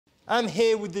I'm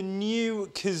here with the new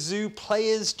Cazoo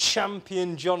Players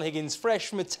Champion, John Higgins, fresh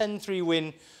from a 10-3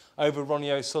 win over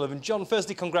Ronnie O'Sullivan. John,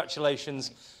 firstly, congratulations.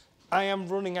 Thanks. I am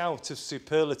running out of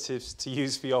superlatives to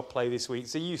use for your play this week,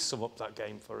 so you sum up that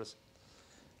game for us.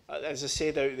 As I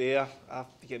said out there,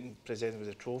 after getting presented with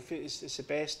a trophy, it's the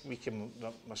best week in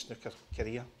my snooker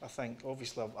career, I think.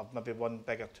 Obviously, I've maybe won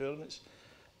bigger tournaments,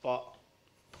 but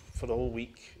for the whole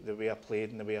week, the way I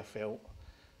played and the way I felt,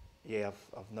 yeah,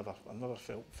 I've never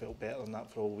felt better than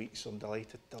that for a whole week, so I'm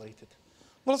delighted. Well,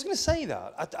 I was going to say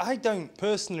that. I don't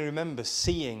personally remember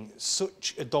seeing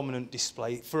such a dominant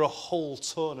display for a whole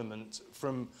tournament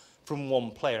from one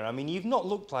player. I mean, you've not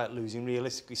looked like losing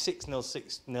realistically. 6-0,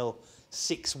 6-0,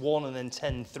 6-1 and then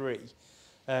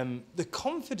 10-3. The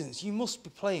confidence you must be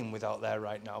playing with out there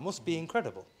right now must be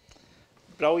incredible.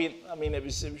 Brilliant. I mean, it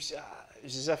was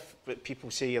as if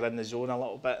people say you're in the zone a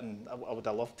little bit, and I would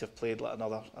have loved to have played like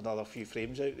another few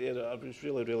frames out there. I was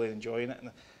really enjoying it,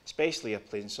 and especially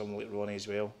playing someone like Ronnie as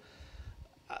well.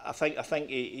 I think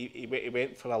he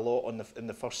went for a lot in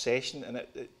the first session, and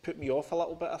it put me off a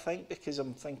little bit, I think, because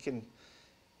I'm thinking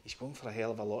he's going for a hell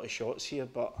of a lot of shots here,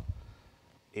 but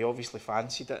he obviously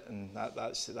fancied it, and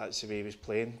that's the way he was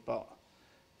playing. But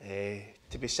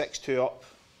to be 6-2 up,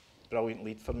 brilliant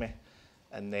lead for me,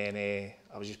 and then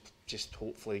I was just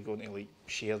hopefully going to like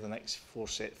share the next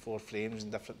four frames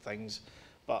and different things.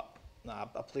 But nah,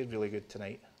 I played really good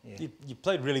tonight. Yeah. You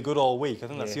played really good all week. I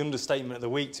think that's the understatement of the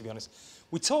week, to be honest.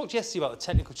 We talked yesterday about the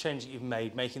technical change that you've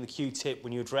made, making the cue tip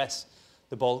when you address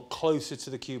the ball closer to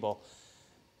the cue ball.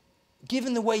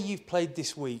 Given the way you've played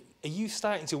this week, are you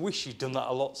starting to wish you'd done that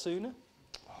a lot sooner?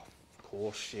 Oh, of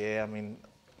course, yeah. I mean,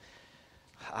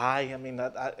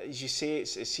 as you say,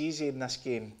 it's easy in this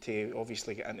game to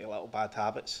obviously get into little bad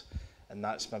habits, and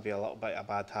that's maybe a little bit of a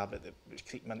bad habit that was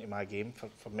creeping into my game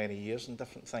for many years and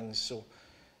different things. So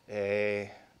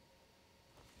that's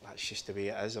just the way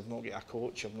it is. I've not got a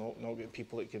coach. I've not got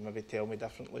people that can maybe tell me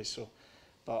differently. So,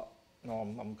 but no,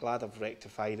 I'm glad I've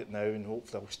rectified it now, and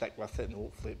hopefully I'll stick with it, and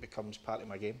hopefully it becomes part of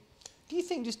my game. Do you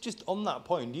think, just on that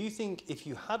point, do you think if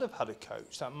you had have had a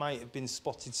coach, that might have been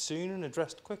spotted sooner and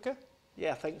addressed quicker?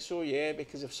 Yeah, I think so, yeah,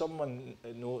 because if someone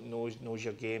knows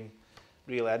your game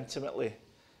really intimately,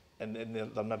 and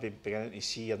they're maybe beginning to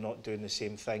see you're not doing the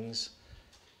same things,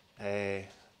 yeah,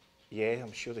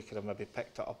 I'm sure they could have maybe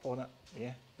picked it up on it.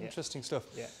 Yeah. Interesting stuff.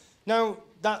 Yeah. Now,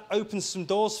 that opens some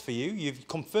doors for you. You've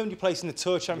confirmed your place in the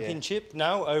Tour Championship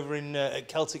now over in at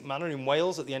Celtic Manor in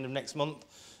Wales at the end of next month,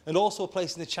 and also a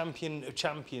place in the Champion of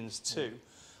Champions too.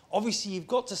 Obviously, you've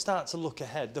got to start to look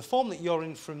ahead. The form that you're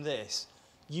in from this,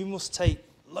 you must take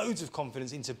loads of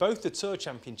confidence into both the Tour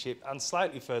Championship and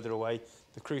slightly further away,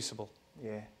 the Crucible.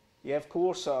 Yeah, of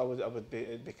course,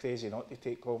 it'd be crazy not to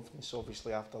take confidence,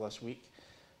 obviously, after this week.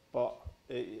 But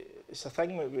it's a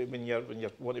thing when you're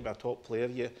want to be a top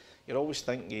player, you're always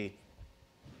thinking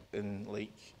in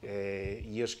like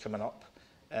years coming up,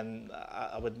 and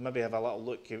I would maybe have a little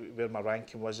look at where my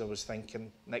ranking was. I was thinking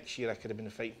next year I could have been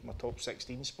fighting for my top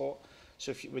 16 spot.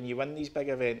 So when you win these big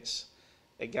events,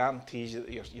 it guarantees that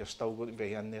you're still going to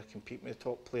be in there competing with the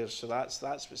top players. So that's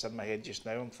what's in my head just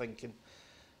now. I'm thinking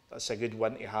that's a good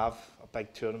win to have, a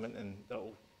big tournament, and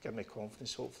that'll give me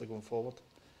confidence hopefully going forward.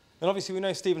 And obviously we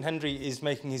know Stephen Hendry is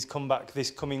making his comeback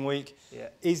this coming week. Yeah.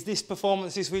 Is this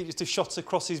performance this week just a shot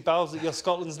across his bows that you're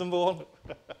Scotland's #1?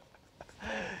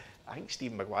 I think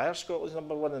Stephen Maguire's Scotland's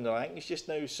 #1 in the rankings just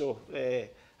now, so I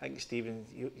think Stephen,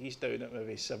 he's down at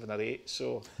maybe 7 or 8.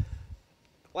 So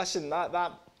listen,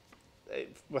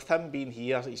 with him being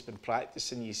here, he's been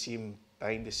practising, you see him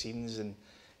behind the scenes, and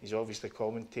he's obviously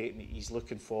commentating. He's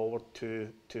looking forward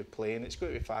to playing. It's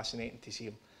going to be fascinating to see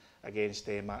him against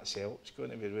Matt Sell. It's going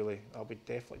to be I'll be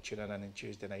definitely tuning in on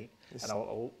Tuesday night, and I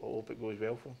hope it goes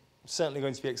well for him. Certainly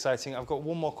going to be exciting. I've got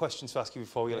one more question to ask you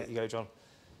before we let you go, John.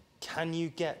 Can you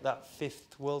get that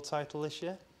 5th world title this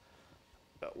year?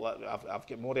 I've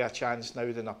got more of a chance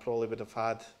now than I probably would have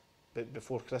had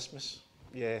before Christmas.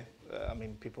 Yeah, I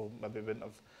mean, people maybe wouldn't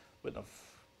have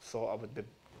thought I would be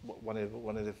one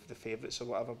of the favourites or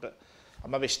whatever, but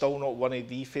I'm maybe still not one of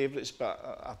the favourites, but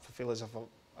I feel as if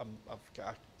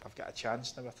I've got a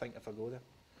chance now, I think, if I go there.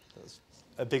 That's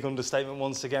a big understatement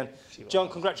once again. John,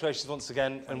 congratulations once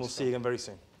again, and we'll see you again very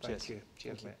soon. Thank you.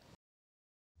 Cheers, mate.